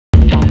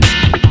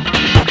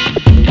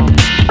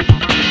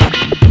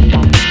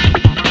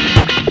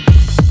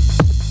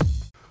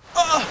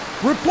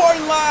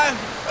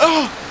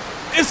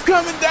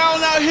What's coming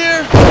down out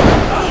here?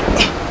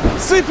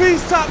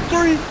 CP's Top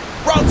 3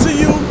 brought to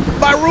you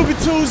by Ruby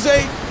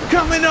Tuesday.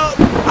 Coming up,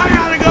 I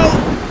gotta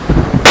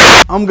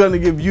go. I'm gonna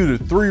give you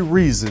the 3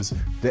 reasons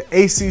the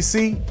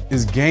ACC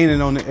is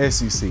gaining on the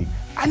SEC.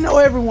 I know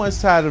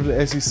everyone's tired of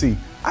the SEC.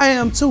 I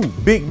am too.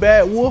 Big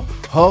bad wolf,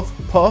 huff,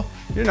 puff.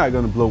 You're not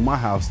gonna blow my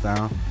house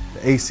down.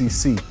 The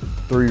ACC,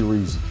 3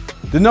 reasons.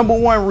 The number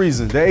 1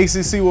 reason the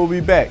ACC will be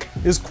back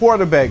is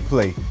quarterback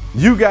play.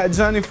 You got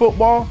Johnny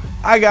Football,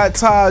 I got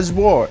Taj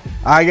Ward,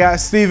 I got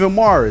Stephen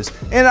Morris,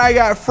 and I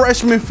got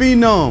freshman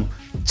phenom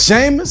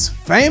Jameis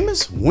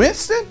Famous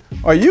Winston.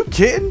 Are you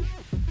kidding?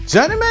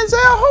 Johnny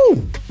Manziel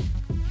who?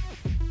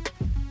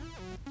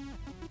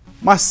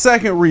 My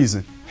second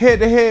reason,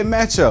 head-to-head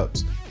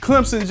matchups.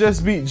 Clemson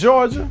just beat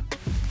Georgia,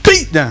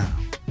 beat down.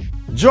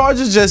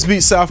 Georgia just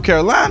beat South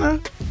Carolina,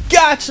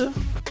 gotcha.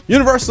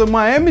 University of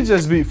Miami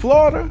just beat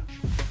Florida.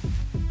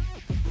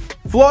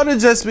 Florida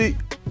just beat,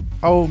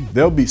 oh,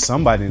 they'll beat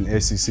somebody in the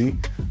SEC.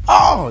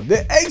 Oh, the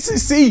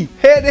ACC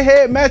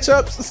head-to-head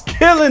matchups is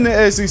killing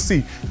the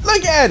SEC.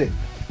 Look at it.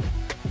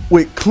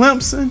 With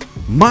Clemson,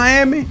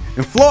 Miami,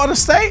 and Florida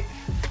State,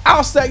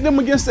 I'll stack them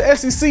against the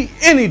SEC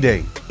any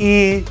day.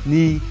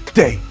 Any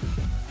day.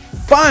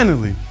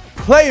 Finally,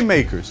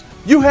 playmakers.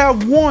 You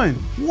have one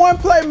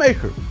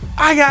playmaker.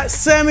 I got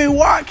Sammy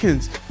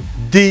Watkins,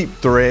 deep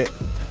threat.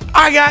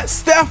 I got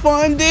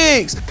Stephon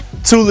Diggs,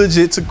 too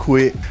legit to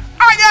quit.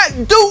 I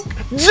got Duke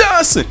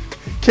Johnson,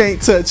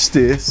 can't touch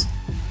this.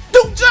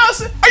 Duke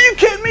Johnson, are you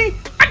kidding me?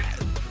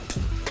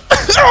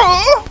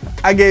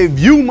 I gave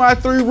you my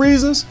 3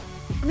 reasons.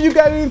 If you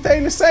got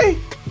anything to say,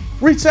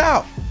 reach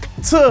out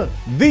to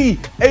the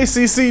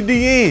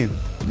ACCDN.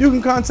 You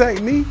can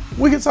contact me.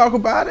 We can talk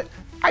about it.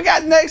 I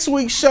got next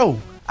week's show.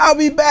 I'll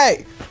be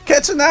back.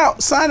 Catching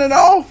out, signing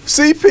off.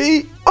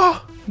 CP.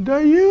 Oh,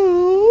 do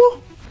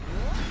you?